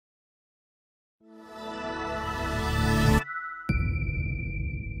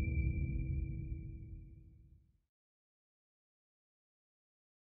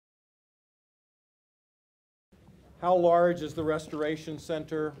How large is the restoration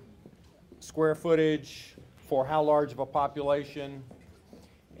center? Square footage for how large of a population?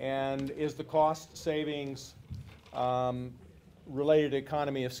 And is the cost savings related to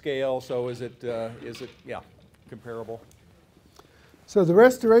economy of scale? So is it comparable? So the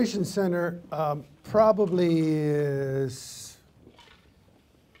restoration center probably is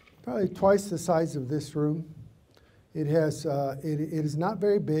twice the size of this room. It has it is not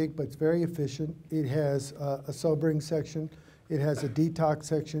very big, but it's very efficient. It has a sobering section. It has a detox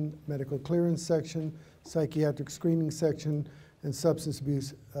section, medical clearance section, psychiatric screening section, and substance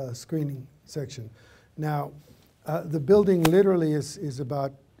abuse screening section. Now, the building literally is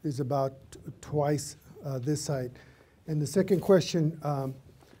about twice this side. And the second question,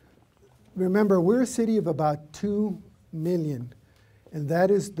 remember, we're a city of about 2 million, and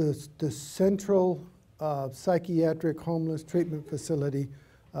that is the central psychiatric homeless treatment facility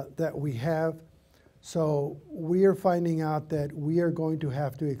that we have. So we are finding out that we are going to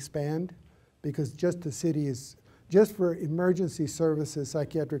have to expand, because just the city is, just for emergency services,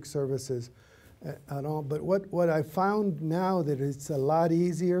 psychiatric services and all. But what I found now that it's a lot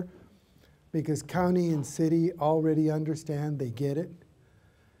easier, because county and city already understand, they get it.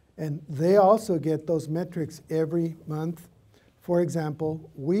 And they also get those metrics every month. For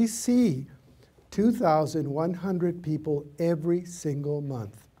example, we see 2,100 people every single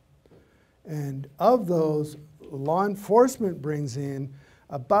month. And of those, law enforcement brings in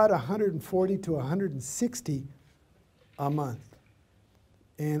about 140 to 160 a month.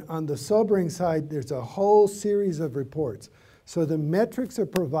 And on the sobering side, there's a whole series of reports. So the metrics are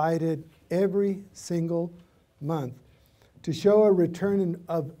provided every single month to show a return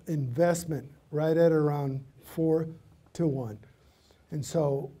of investment right at around 4 to 1. And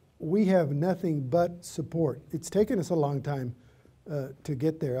so we have nothing but support. It's taken us a long time to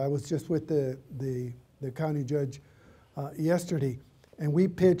get there. I was just with the county judge yesterday, and we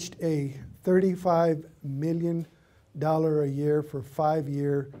pitched a $35 million a year for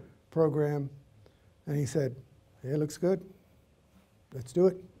 5-year program. And he said, hey, it looks good. Let's do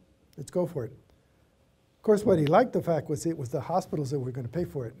it. Let's go for it. Of course, what he liked the fact was it was the hospitals that were going to pay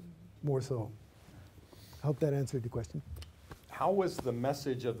for it, more so. I hope that answered the question. How was the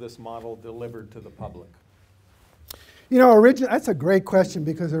message of this model delivered to the public? You know, that's a great question,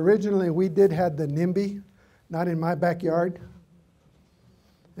 because originally we did have the NIMBY, not in my backyard.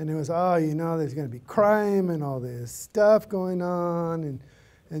 And it was, oh, you know, there's going to be crime and all this stuff going on.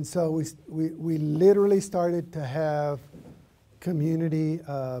 And so we literally started to have community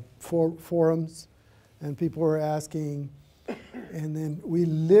forums, and people were asking. And then we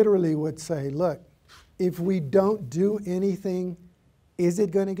literally would say, look, if we don't do anything, is it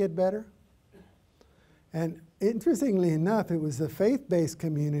going to get better? And interestingly enough, it was the faith-based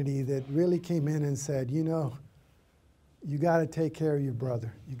community that really came in and said, you know, you got to take care of your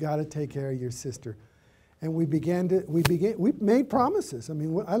brother. You got to take care of your sister. And we made promises. I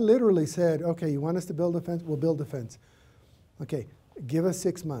mean, I literally said, okay, you want us to build a fence? We'll build a fence. Okay, give us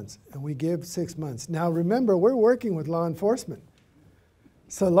 6 months. And we give 6 months. Now remember, we're working with law enforcement.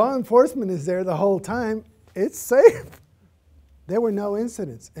 So law enforcement is there the whole time. It's safe. There were no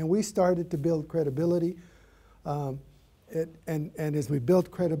incidents. And we started to build credibility. And as we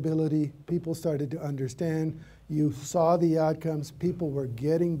built credibility, people started to understand. You saw the outcomes. People were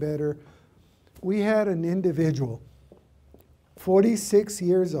getting better. We had an individual, 46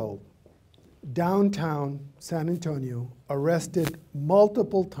 years old, downtown San Antonio, arrested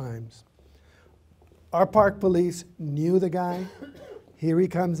multiple times. Our park police knew the guy. Here he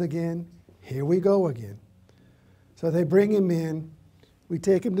comes again. Here we go again. So they bring him in. We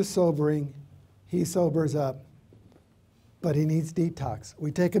take him to sobering. He sobers up, but he needs detox.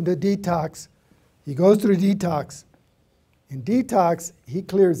 We take him to detox. He goes through detox. In detox, he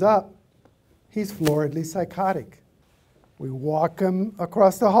clears up. He's floridly psychotic. We walk him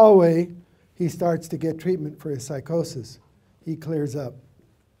across the hallway. He starts to get treatment for his psychosis. He clears up.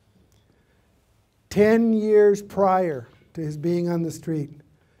 10 years prior to his being on the street,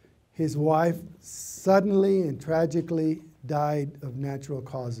 his wife suddenly and tragically died of natural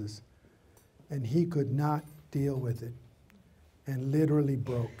causes. And he could not deal with it and literally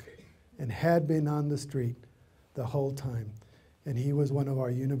broke and had been on the street the whole time. And he was one of our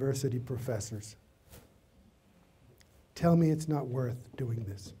university professors. Tell me it's not worth doing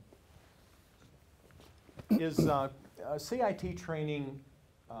this. Is CIT training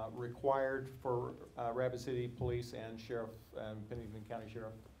required for Rapid City Police and Sheriff, Pennington County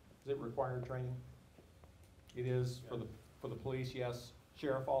Sheriff? Is it required training? It is for the police, yes.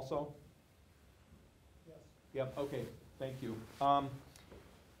 Sheriff also? Yes. Yep, okay, thank you.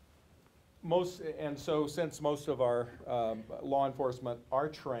 So since most of our law enforcement are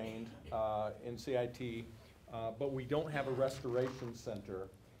trained in CIT, but we don't have a restoration center,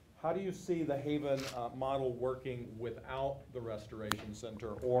 how do you see the Haven model working without the restoration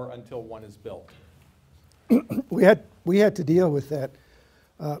center or until one is built? We had to deal with that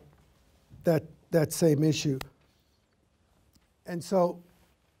same issue. And so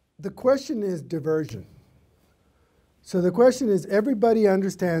the question is diversion. So the question is, everybody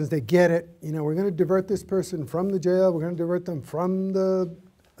understands, they get it. You know, we're going to divert this person from the jail. We're going to divert them from the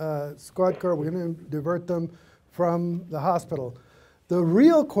squad car. We're going to divert them from the hospital. The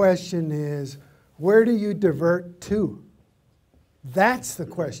real question is, where do you divert to? That's the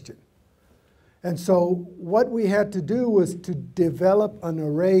question. And so what we had to do was to develop an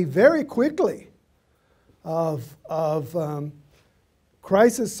array very quickly of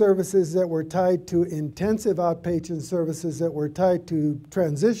crisis services that were tied to intensive outpatient services, that were tied to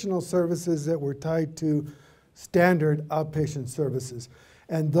transitional services, that were tied to standard outpatient services.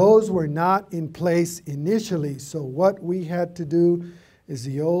 And those were not in place initially. So what we had to do is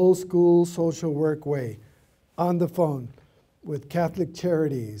the old school social work way, on the phone with Catholic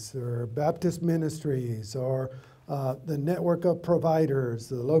Charities or Baptist ministries or the network of providers,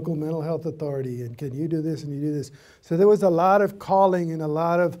 the local mental health authority, and can you do this and you do this. So there was a lot of calling and a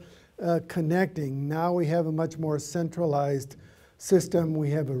lot of connecting. Now we have a much more centralized system. We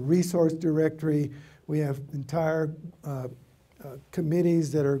have a resource directory. We have entire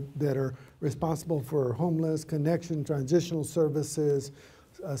committees that are responsible for homeless, connection, transitional services,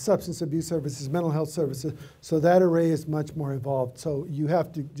 substance abuse services, mental health services. So that array is much more evolved. So you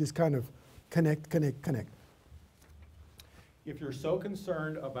have to just kind of connect. If you're so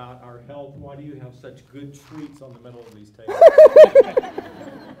concerned about our health, why do you have such good treats on the middle of these tables?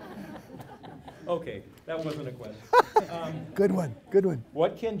 Okay, that wasn't a question. Good one.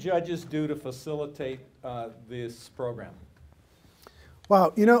 What can judges do to facilitate this program?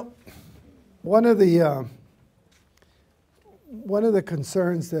 Wow, you know, one of the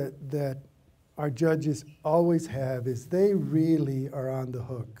concerns that our judges always have is they really are on the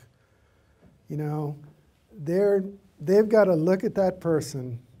hook. You know, they've got to look at that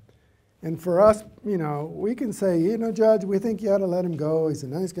person, and for us, you know, we can say, you know, Judge, we think you ought to let him go. He's a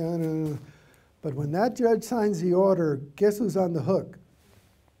nice guy. But when that judge signs the order, guess who's on the hook?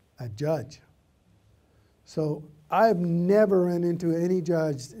 A judge. So I've never run into any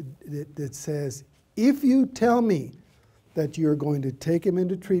judge that says, if you tell me that you're going to take him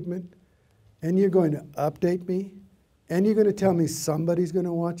into treatment, and you're going to update me, and you're going to tell me somebody's going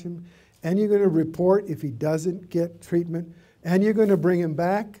to watch him, and you're going to report if he doesn't get treatment, and you're going to bring him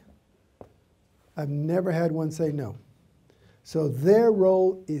back, I've never had one say no. So their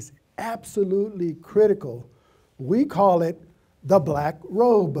role is absolutely critical. We call it the black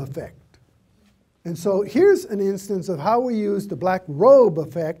robe effect. And so here's an instance of how we use the black robe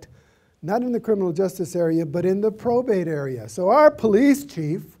effect, not in the criminal justice area, but in the probate area. So our police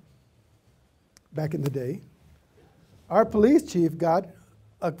chief, back in the day, our police chief got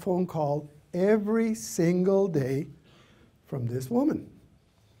a phone call every single day from this woman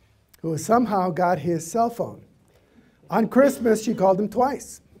who somehow got his cell phone. On Christmas, she called him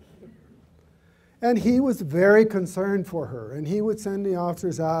twice. And he was very concerned for her. And he would send the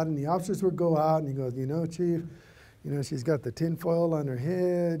officers out, and the officers would go out, and he goes, you know, Chief, you know, she's got the tinfoil on her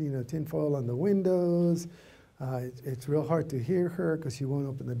head, you know, tinfoil on the windows. It's real hard to hear her because she won't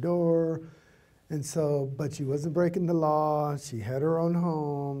open the door. And so, but she wasn't breaking the law. She had her own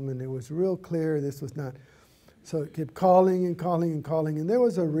home, and it was real clear this was not. So it kept calling and calling and calling, and there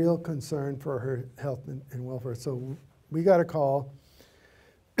was a real concern for her health and welfare. So we got a call.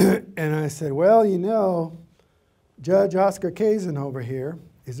 And I said, well, you know, Judge Oscar Kazin over here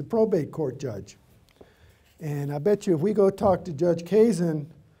is a probate court judge. And I bet you if we go talk to Judge Kazin,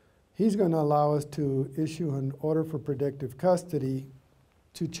 he's going to allow us to issue an order for protective custody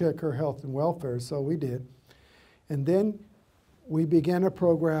to check her health and welfare. So we did. And then we began a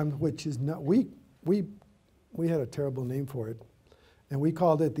program which is not, we had a terrible name for it. And we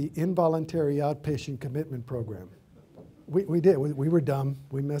called it the Involuntary Outpatient Commitment Program. We did. We were dumb.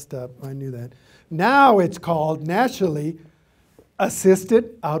 We messed up. I knew that. Now it's called nationally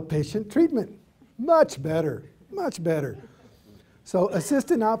Assisted Outpatient Treatment. Much better. Much better. So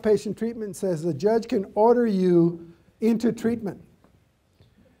assisted outpatient treatment says the judge can order you into treatment.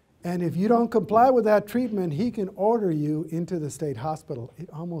 And if you don't comply with that treatment, he can order you into the state hospital. It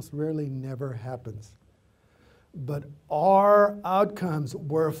almost rarely never happens. But our outcomes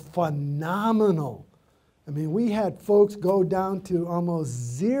were phenomenal. I mean, we had folks go down to almost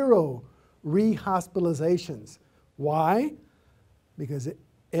 0 rehospitalizations. Why? Because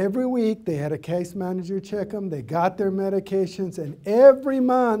Every week they had a case manager check them, they got their medications, and every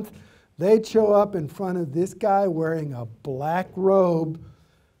month they'd show up in front of this guy wearing a black robe,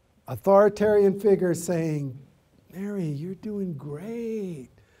 authoritarian figure saying, Mary, you're doing great.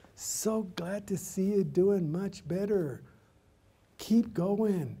 So glad to see you doing much better. Keep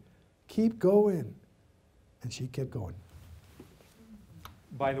going, keep going. And she kept going.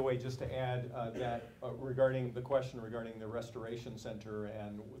 By the way, just to add that regarding the question regarding the Restoration Center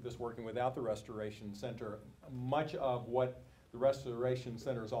and this working without the Restoration Center, much of what the Restoration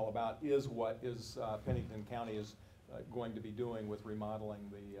Center is all about is what is Pennington County is going to be doing with remodeling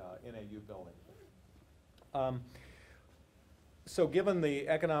the NAU building. So given the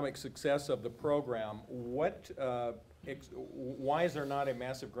economic success of the program, why is there not a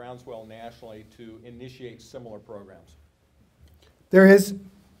massive groundswell nationally to initiate similar programs? There is.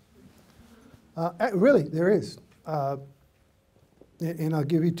 Really, there is. And I'll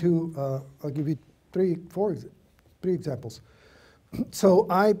give you three examples. So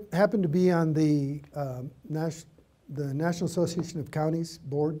I happen to be on the National Association of Counties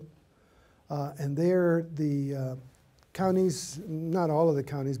board, and they're the counties, not all of the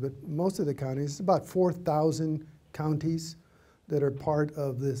counties, but most of the counties, it's about 4,000 counties that are part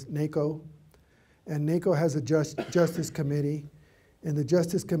of this NACO. And NACO has a Justice Committee, and the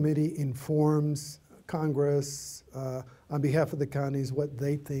Justice Committee informs Congress on behalf of the counties what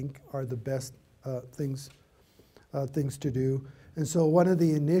they think are the best things to do. And so one of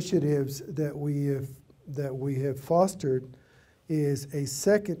the initiatives that we have fostered is a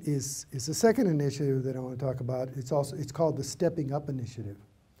second initiative that I want to talk about. It's called the Stepping Up Initiative.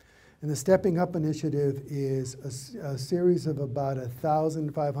 And the Stepping Up Initiative is a series of about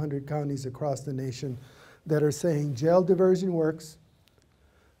 1,500 counties across the nation that are saying jail diversion works.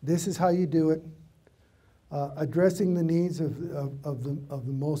 This is how you do it. Addressing the needs of the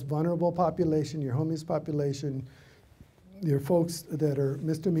most vulnerable population, your homeless population, your folks that are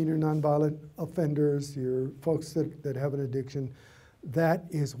misdemeanor nonviolent offenders, your folks that have an addiction. That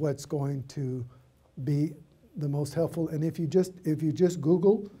is what's going to be the most helpful. And if you just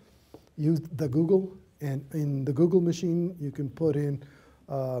Google, use the Google, and in the Google machine you can put in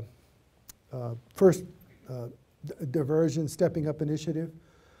first diversion Stepping Up Initiative.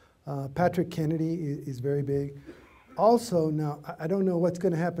 Patrick Kennedy is very big. Also now, I don't know what's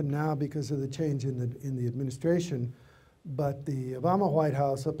going to happen now because of the change in the administration, but the Obama White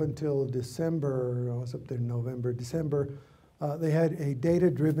House up until December, I was up there in November, December, they had a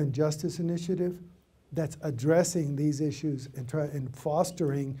data-driven justice initiative that's addressing these issues and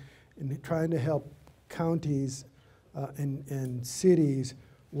fostering and trying to help counties and cities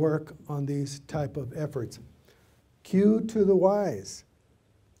work on these type of efforts. Cue to the wise.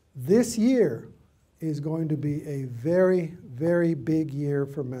 This year is going to be a very, very big year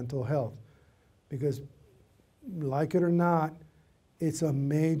for mental health because, like it or not, it's a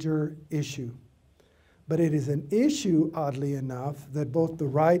major issue. But it is an issue, oddly enough, that both the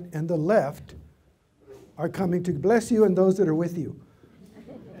right and the left are coming to bless you and those that are with you.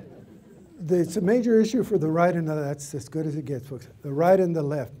 It's a major issue for the right and that's as good as it gets, folks. The right and the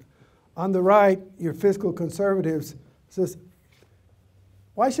left. On the right, your fiscal conservatives says,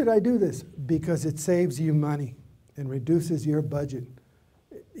 why should I do this? Because it saves you money and reduces your budget.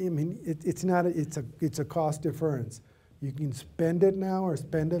 I mean, it's a cost difference. You can spend it now or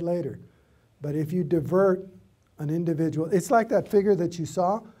spend it later. But if you divert an individual, it's like that figure that you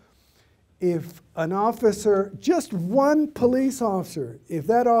saw. If an officer, just one police officer, if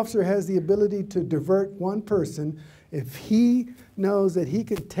that officer has the ability to divert one person, if he knows that he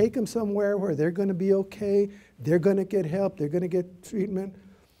can take them somewhere where they're going to be okay, they're going to get help, they're going to get treatment,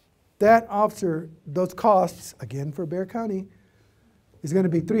 that officer, those costs, again for Bexar County, is going to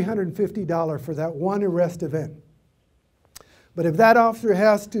be $350 for that one arrest event. But if that officer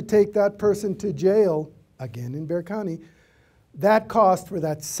has to take that person to jail, again in Bexar County, that cost for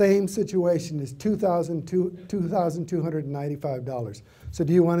that same situation is $2,295. So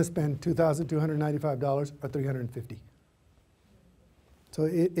do you want to spend $2,295 or $350? So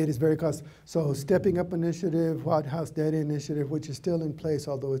it is very costly. So Stepping Up Initiative, White House Data Initiative, which is still in place,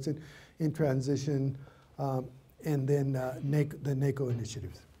 although it's in transition, and then the NACO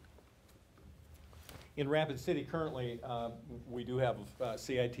initiatives. In Rapid City currently, we do have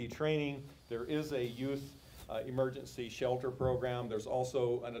CIT training. There is a youth emergency shelter program. There's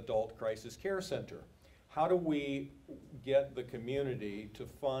also an adult crisis care center. How do we get the community to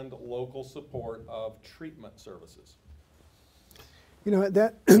fund local support of treatment services? You know,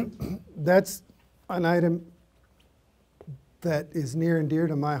 that's an item that is near and dear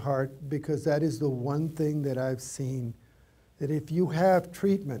to my heart because that is the one thing that I've seen that if you have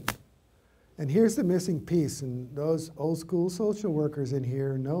treatment, and here's the missing piece, and those old school social workers in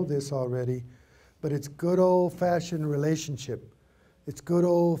here know this already, but it's good old-fashioned relationship. It's good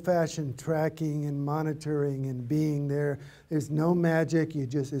old-fashioned tracking and monitoring and being there. There's no magic.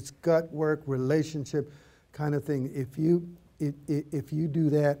 It's gut work, relationship kind of thing. If you do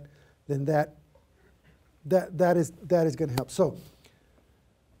that, then that is going to help. So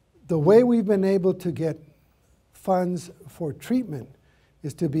the way we've been able to get funds for treatment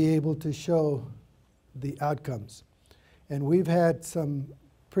is to be able to show the outcomes. And we've had some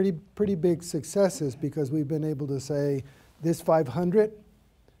pretty big successes because we've been able to say, this 500,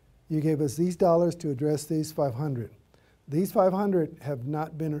 you gave us these dollars to address these 500. These 500 have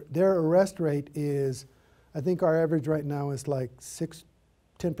not been, their arrest rate is, I think our average right now is like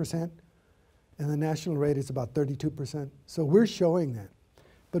 10%, and the national rate is about 32%. So we're showing that.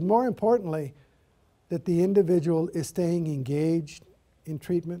 But more importantly, that the individual is staying engaged in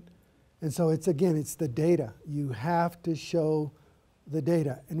treatment. And so it's, again, it's the data. You have to show the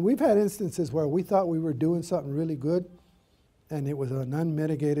data. And we've had instances where we thought we were doing something really good, and it was an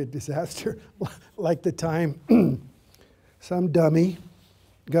unmitigated disaster, like the time some dummy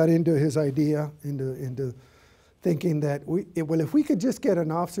got into his idea, into thinking that, well, if we could just get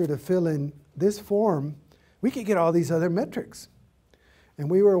an officer to fill in this form, we could get all these other metrics. And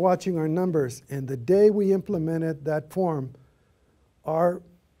we were watching our numbers, and the day we implemented that form, our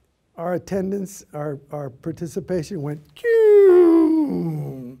attendance, our participation went,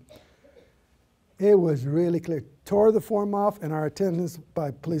 Q. It was really clear. Tore the form off, and our attendance by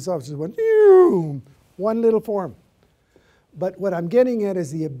police officers went, Q. One little form. But what I'm getting at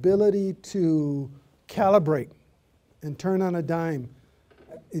is the ability to calibrate and turn on a dime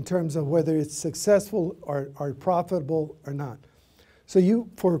in terms of whether it's successful or profitable or not. So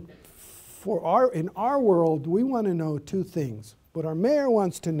in our world, we want to know two things. But our mayor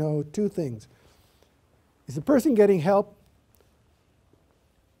wants to know two things. Is the person getting help?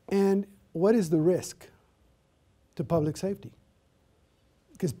 And what is the risk to public safety?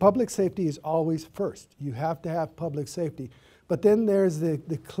 Because public safety is always first. You have to have public safety. But then there's the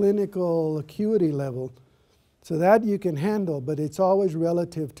clinical acuity level. So that you can handle, but it's always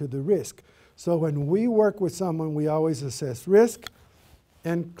relative to the risk. So when we work with someone, we always assess risk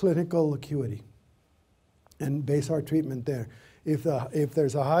and clinical acuity and base our treatment there. If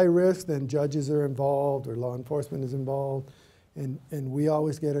there's a high risk, then judges are involved or law enforcement is involved, and we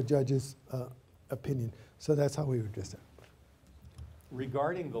always get a judge's opinion. So that's how we would address that.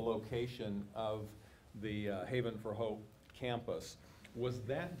 Regarding the location of the Haven for Hope campus, was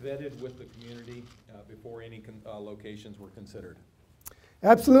that vetted with the community before any locations were considered?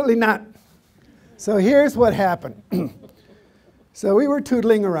 Absolutely not. So here's what happened. So we were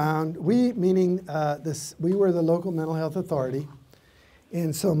tootling around, we meaning we were the local mental health authority,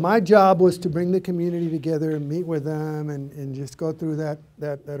 and so my job was to bring the community together and meet with them and just go through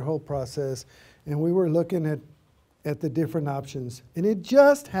that whole process, and we were looking at the different options. And it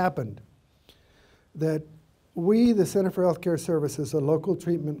just happened that we, the Center for Healthcare Services, a local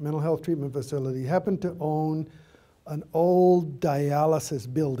mental health treatment facility, happened to own an old dialysis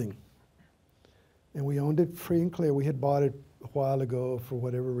building. And we owned it free and clear. We had bought it a while ago for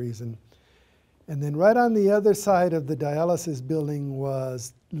whatever reason. And then right on the other side of the dialysis building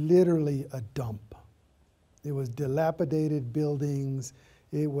was literally a dump. It was dilapidated buildings.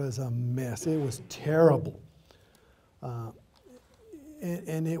 It was a mess. It was terrible.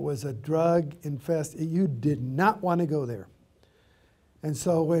 And it was a drug infested. You did not want to go there. And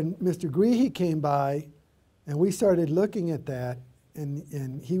so when Mr. Greehey came by and we started looking at that,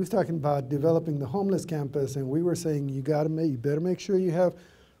 and he was talking about developing the homeless campus, and we were saying you better make sure you have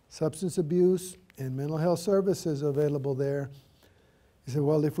substance abuse and mental health services available there. He said,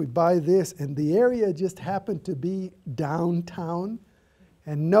 well, if we buy this, and the area just happened to be downtown,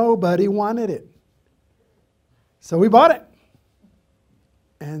 and nobody wanted it. So we bought it.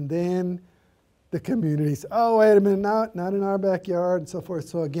 And then the community said, oh, wait a minute, not in our backyard, and so forth.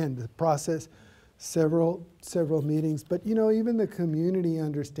 So again, the process, several meetings. But you know, even the community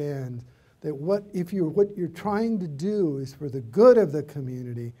understands that what you're trying to do is for the good of the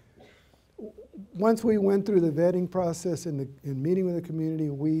community. Once we went through the vetting process and meeting with the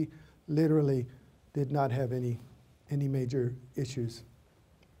community, we literally did not have any major issues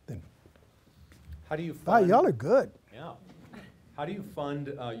then. How do you fund? Y'all are good. Yeah. How do you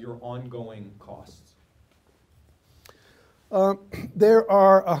fund your ongoing costs? There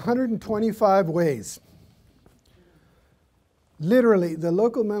are 125 ways. Literally, the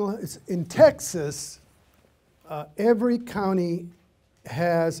local mental health, in Texas, every county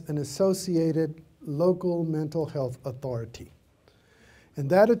has an associated local mental health authority. And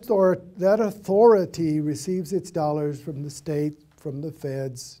that authority receives its dollars from the state, from the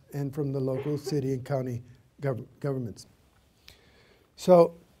feds, and from the local city and county governments.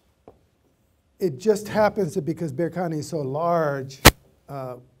 So it just happens that because Bexar County is so large,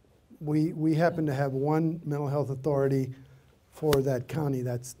 we happen to have one mental health authority for that county.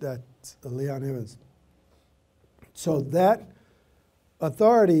 That's Leon Evans. So that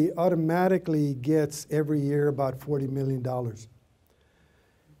authority automatically gets every year about $40 million.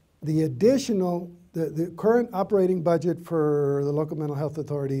 The additional, the current operating budget for the local mental health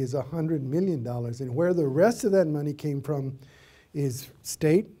authority is $100 million, and where the rest of that money came from is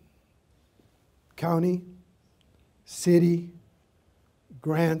state, county, city,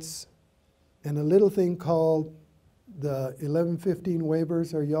 grants, and a little thing called the 1115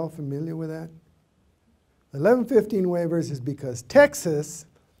 waivers. Are y'all familiar with that? 1115 waivers is because Texas,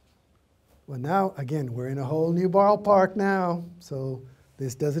 well now, again, we're in a whole new ballpark now, so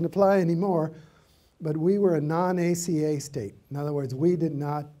this doesn't apply anymore, but we were a non-ACA state. In other words, we did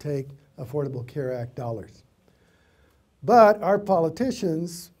not take Affordable Care Act dollars. But our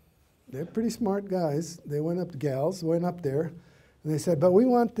politicians, they're pretty smart guys, gals went up there, and they said, but we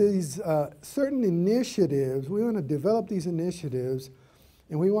want these certain initiatives, we want to develop these initiatives,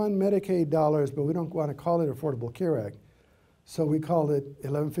 and we want Medicaid dollars, but we don't want to call it Affordable Care Act. So we called it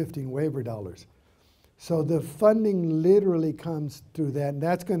 1115 waiver dollars. So the funding literally comes through that, and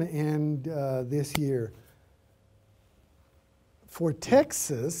that's going to end this year. For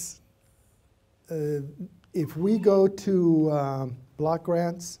Texas, if we go to block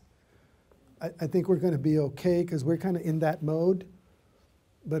grants, I think we're going to be okay because we're kind of in that mode.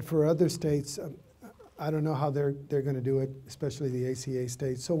 But for other states, I don't know how they're going to do it, especially the ACA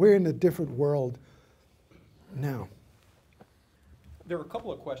states. So we're in a different world now. There are a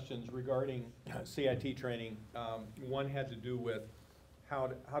couple of questions regarding CIT training. One had to do with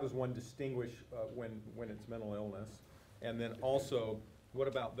how does one distinguish when it's mental illness? And then also, what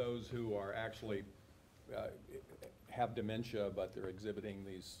about those who are actually have dementia, but they're exhibiting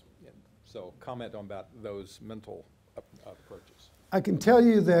these? So comment on about those mental approaches. I can tell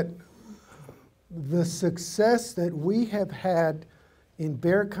you that the success that we have had in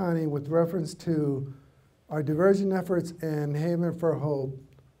Bexar County with reference to our diversion efforts and Haven for Hope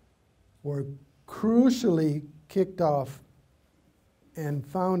were crucially kicked off and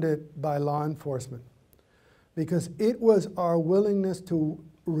founded by law enforcement, because it was our willingness to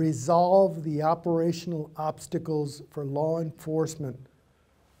resolve the operational obstacles for law enforcement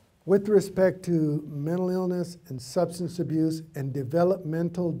with respect to mental illness and substance abuse and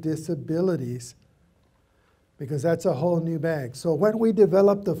developmental disabilities, because that's a whole new bag. So when we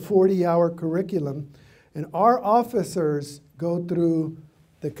developed the 40-hour curriculum, and our officers go through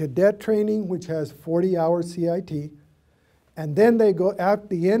the cadet training, which has 40-hour CIT, and then they go at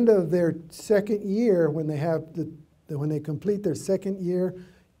the end of their second year, when they have when they complete their second year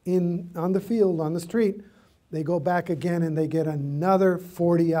on the field, on the street, they go back again and they get another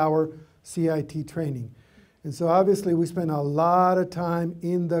 40-hour CIT training. And so obviously we spend a lot of time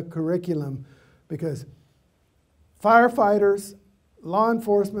in the curriculum, because firefighters, law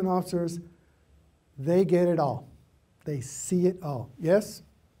enforcement officers, they get it all. They see it all. Yes?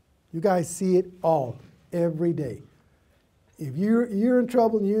 You guys see it all every day. If you're in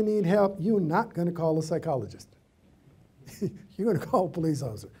trouble and you need help, you're not going to call a psychologist. You're going to call a police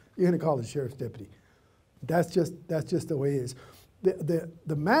officer. You're going to call the sheriff's deputy. That's just the way it is.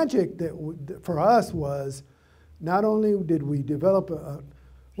 The magic for us was, not only did we develop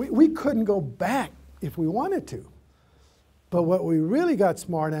we couldn't go back if we wanted to. But what we really got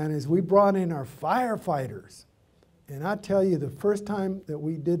smart at is we brought in our firefighters. And I tell you, the first time that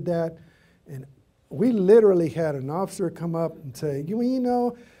we did that, and we literally had an officer come up and say, you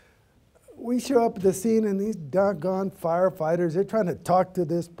know, we show up at the scene and these doggone firefighters, they're trying to talk to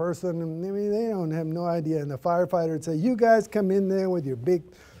this person, and I mean, they don't have no idea. And the firefighter would say, you guys come in there with your big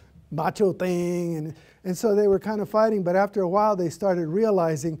macho thing. And so they were kind of fighting, but after a while they started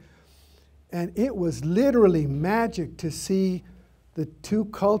realizing, and it was literally magic to see the two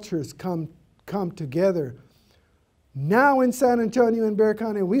cultures come together. Now in San Antonio and Bexar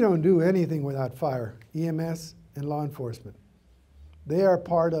County, we don't do anything without fire, EMS, and law enforcement. They are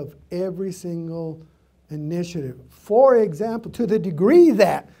part of every single initiative. For example, to the degree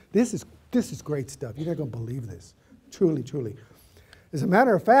that, this is great stuff. You're not going to believe this. Truly, truly. As a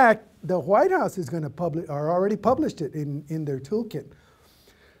matter of fact, the White House is going to publish, or already published it in their toolkit.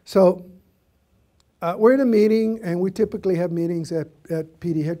 So we're in a meeting, and we typically have meetings at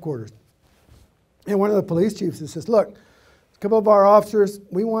PD headquarters. And one of the police chiefs says, look, a couple of our officers,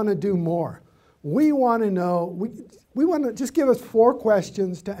 we want to do more. We want to know, we want to just give us 4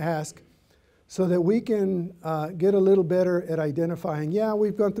 questions to ask so that we can get a little better at identifying, yeah,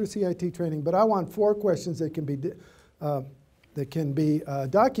 we've gone through CIT training, but I want 4 questions that can be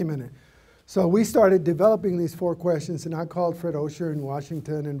documented. So we started developing these 4 questions, and I called Fred Osher in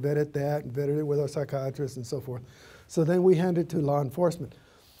Washington and vetted that and vetted it with our psychiatrists and so forth. So then we handed it to law enforcement.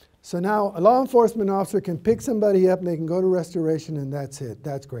 So now a law enforcement officer can pick somebody up and they can go to restoration and that's it.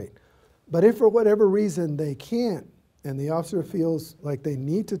 That's great. But if for whatever reason they can't, and the officer feels like they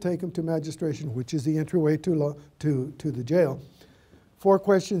need to take them to magistration, which is the entryway to the jail, 4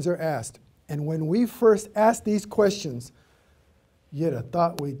 questions are asked. And when we first asked these questions, you'd have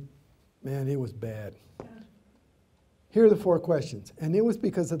thought man, it was bad. Here are the 4 questions. And it was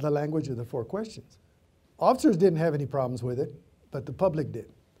because of the language of the 4 questions. Officers didn't have any problems with it, but the public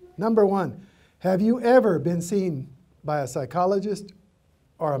did. Number 1, have you ever been seen by a psychologist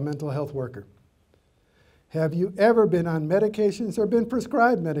or a mental health worker? Have you ever been on medications or been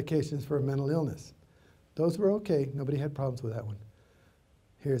prescribed medications for a mental illness? Those were okay. Nobody had problems with that one.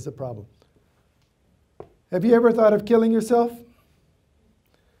 Here's the problem. Have you ever thought of killing yourself?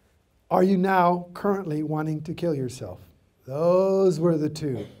 Are you now currently wanting to kill yourself? Those were the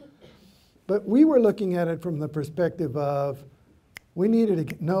 2. But we were looking at it from the perspective of we needed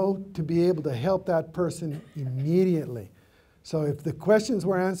to know to be able to help that person immediately. So if the questions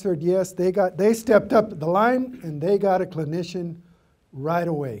were answered yes, they stepped up the line and they got a clinician right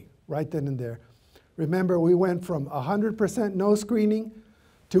away, right then and there. Remember, we went from 100% no screening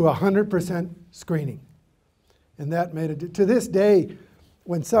to 100% screening. And that made it, to this day,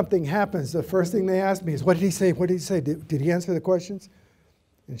 when something happens, the first thing they ask me is, what did he say? What did he say? Did he answer the questions?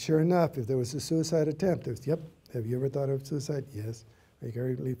 And sure enough, if there was a suicide attempt, there's, yep, have you ever thought of suicide? Yes. Are you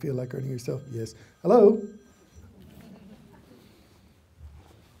currently feel like hurting yourself? Yes. Hello?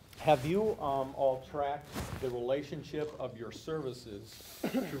 Have you all tracked the relationship of your services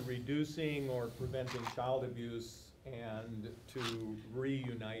to reducing or preventing child abuse and to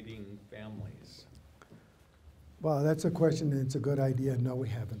reuniting families? Well, that's a question, and it's a good idea. No, we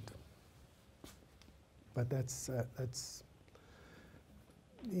haven't. But that's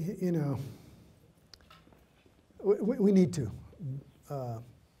you know, we need to.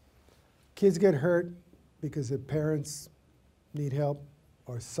 Kids get hurt because their parents need help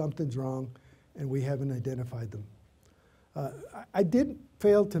or something's wrong, and we haven't identified them. I did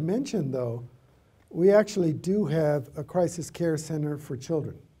fail to mention, though, we actually do have a crisis care center for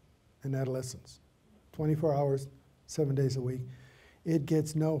children and adolescents. 24 hours, 7 days a week. It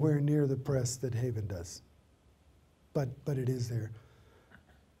gets nowhere near the press that Haven does, but it is there.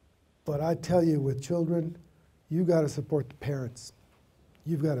 But I tell you, with children, you got to support the parents.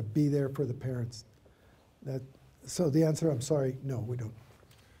 You've got to be there for the parents. So the answer, I'm sorry, no, we don't.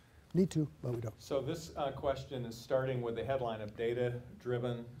 Need to, but we don't. So this question is starting with the headline of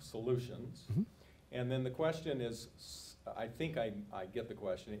data-driven solutions. Mm-hmm. And then the question is, I think I get the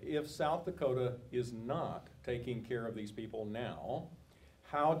question. If South Dakota is not taking care of these people now,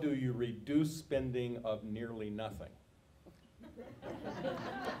 how do you reduce spending of nearly nothing?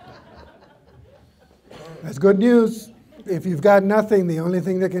 That's good news. If you've got nothing, the only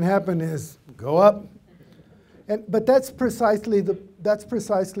thing that can happen is go up. But that's precisely the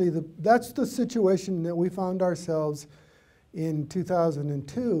situation that we found ourselves in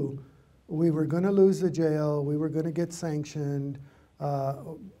 2002. We were going to lose the jail. We were going to get sanctioned.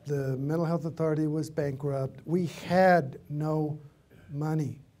 The mental health authority was bankrupt. We had no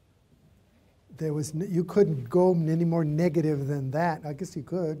money. There was you couldn't go any more negative than that. I guess you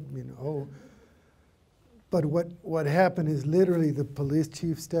could, you know. But what happened is literally the police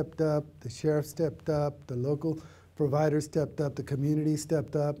chief stepped up, the sheriff stepped up, the local provider stepped up, the community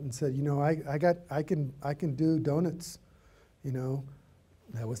stepped up and said, you know, I can do donuts, you know.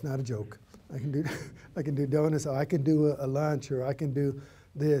 That was not a joke. I can do donuts, or I can do a lunch, or I can do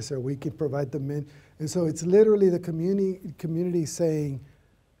this, or we can provide them in. And so it's literally the community saying,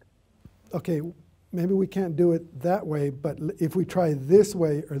 okay, maybe we can't do it that way, but if we try this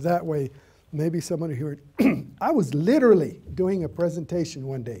way or that way, maybe someone will hear it. I was literally doing a presentation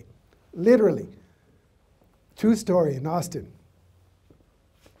one day, literally, true story, in Austin.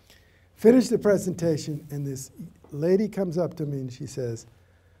 Finished the presentation, and this lady comes up to me and she says,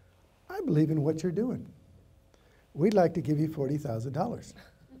 I believe in what you're doing. We'd like to give you $40,000.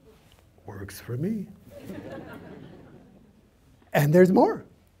 Works for me. And there's more.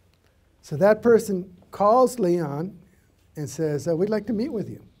 So that person calls Leon and says, we'd like to meet with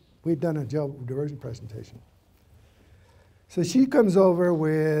you. We'd done a jail diversion presentation. So she comes over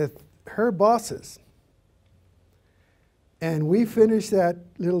with her bosses. And we finished that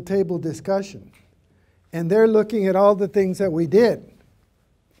little table discussion. And they're looking at all the things that we did.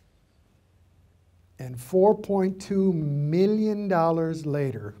 And $4.2 million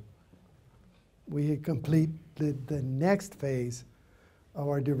later, we had completed the next phase of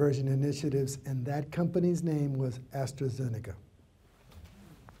our diversion initiatives, and that company's name was AstraZeneca.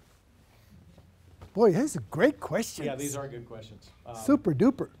 Boy, these are great questions. Yeah, these are good questions. Super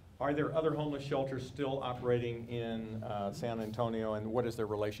duper. Are there other homeless shelters still operating in San Antonio, and what is their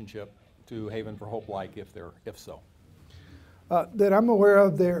relationship to Haven for Hope like, if so? That I'm aware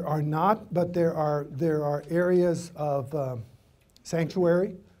of, there are not, but there are areas of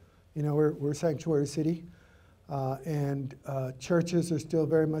sanctuary. You know, we're a sanctuary city, and churches are still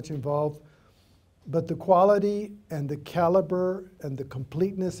very much involved. But the quality and the caliber and the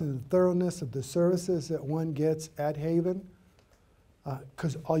completeness and the thoroughness of the services that one gets at Haven,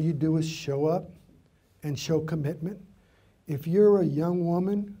 because all you do is show up and show commitment. If you're a young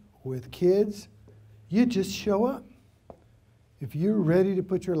woman with kids, you just show up. If you're ready to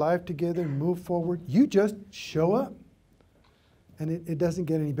put your life together and move forward, you just show up. And it doesn't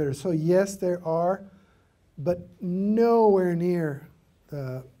get any better. So yes, there are, but nowhere near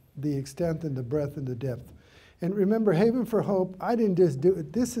the extent and the breadth and the depth. And remember, Haven for Hope, I didn't just do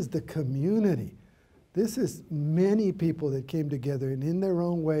it. This is the community. This is many people that came together, and in their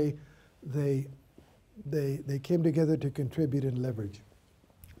own way, they came together to contribute and leverage.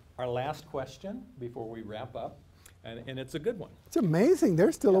 Our last question before we wrap up, and it's a good one. It's amazing.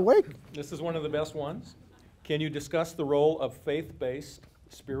 They're still awake. This is one of the best ones. Can you discuss the role of faith-based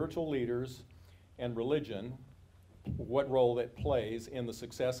spiritual leaders and religion, what role it plays in the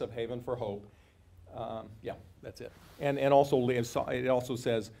success of Haven for Hope? Yeah, that's it. And also, it also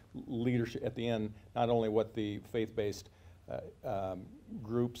says leadership at the end, not only what the faith-based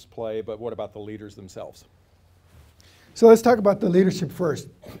groups play, but what about the leaders themselves? So let's talk about the leadership first.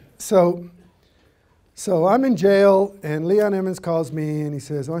 So I'm in jail, and Leon Emmons calls me, and he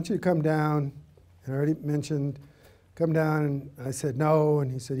says, I want you to come down. And I already mentioned, come down, and I said no,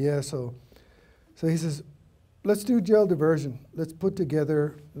 and he said yes. So he says, let's do jail diversion. Let's put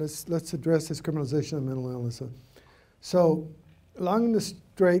together, let's address this criminalization of mental illness. So long and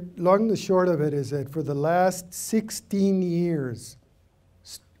the short of it is that for the last 16 years,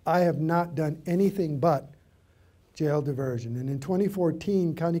 I have not done anything but jail diversion. And in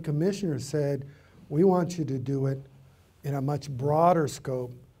 2014, county commissioners said, we want you to do it in a much broader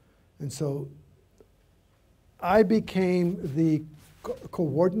scope. And so I became the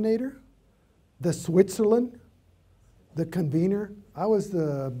coordinator, the Switzerland, the convener. I was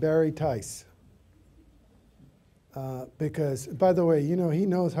the Barry Tice. Because, by the way, you know, he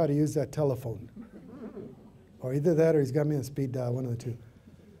knows how to use that telephone. Or either that or he's got me on speed dial, one of the two.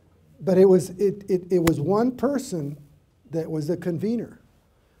 But it was one person that was the convener.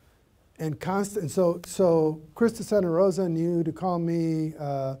 And so Krista Santa Rosa knew to call me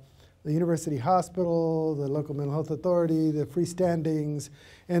the University Hospital, the local mental health authority, the freestandings,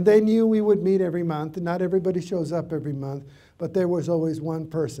 and they knew we would meet every month. Not everybody shows up every month, but there was always one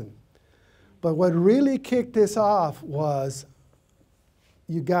person. But what really kicked this off was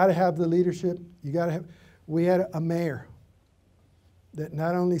you got to have the leadership. We had a mayor that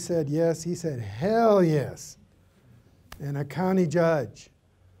not only said yes, he said hell yes, and a county judge.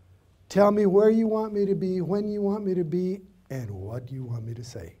 Tell me where you want me to be, when you want me to be, and what you want me to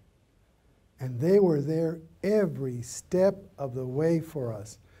say. And they were there every step of the way for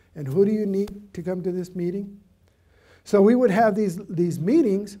us. And who do you need to come to this meeting? So we would have these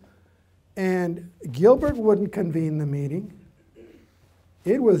meetings, and Gilbert wouldn't convene the meeting.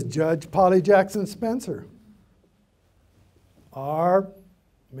 It was Judge Polly Jackson Spencer, our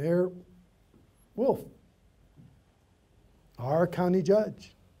Mayor Wolf, our county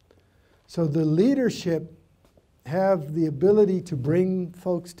judge. So the leadership have the ability to bring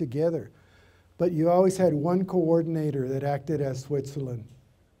folks together. But you always had one coordinator that acted as Switzerland.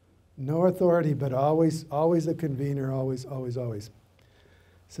 No authority, but always a convener, always.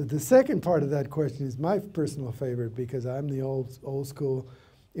 So the second part of that question is my personal favorite because I'm the old school.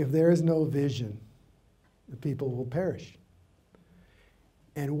 If there is no vision, the people will perish.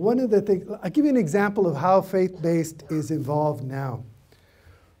 And one of the things, I'll give you an example of how faith-based is involved now.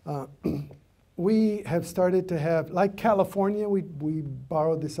 We have started to have, like California, we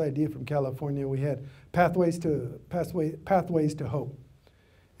borrowed this idea from California. We had Pathways to Hope.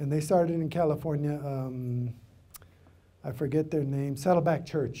 And they started in California, I forget their name, Saddleback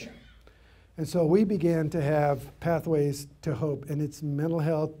Church. And so we began to have Pathways to Hope, and it's mental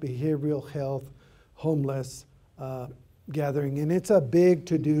health, behavioral health, homeless gathering. And it's a big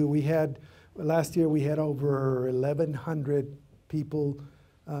to-do. We had Last year we had over 1,100 people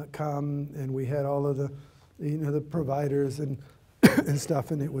come, and we had all of the, the providers and and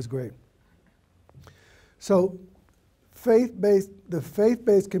stuff, and it was great. So the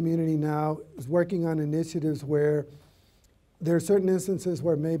faith-based community now is working on initiatives where there are certain instances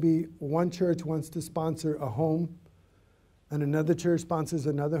where maybe one church wants to sponsor a home and another church sponsors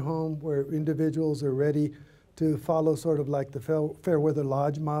another home, where individuals are ready to follow sort of like the Fairweather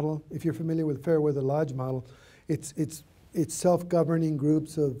Lodge model. If you're familiar with Fairweather Lodge model, it's self-governing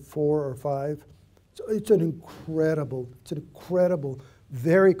groups of 4 or 5. So it's an incredible,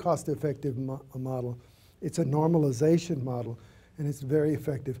 very cost-effective model. It's a normalization model, and it's very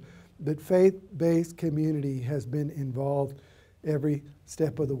effective. But faith-based community has been involved every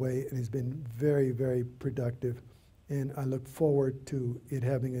step of the way and has been very, very productive. And I look forward to it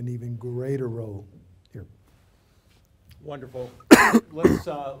having an even greater role here. Wonderful.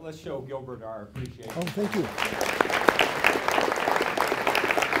 Let's show Gilbert our appreciation. Oh, thank you.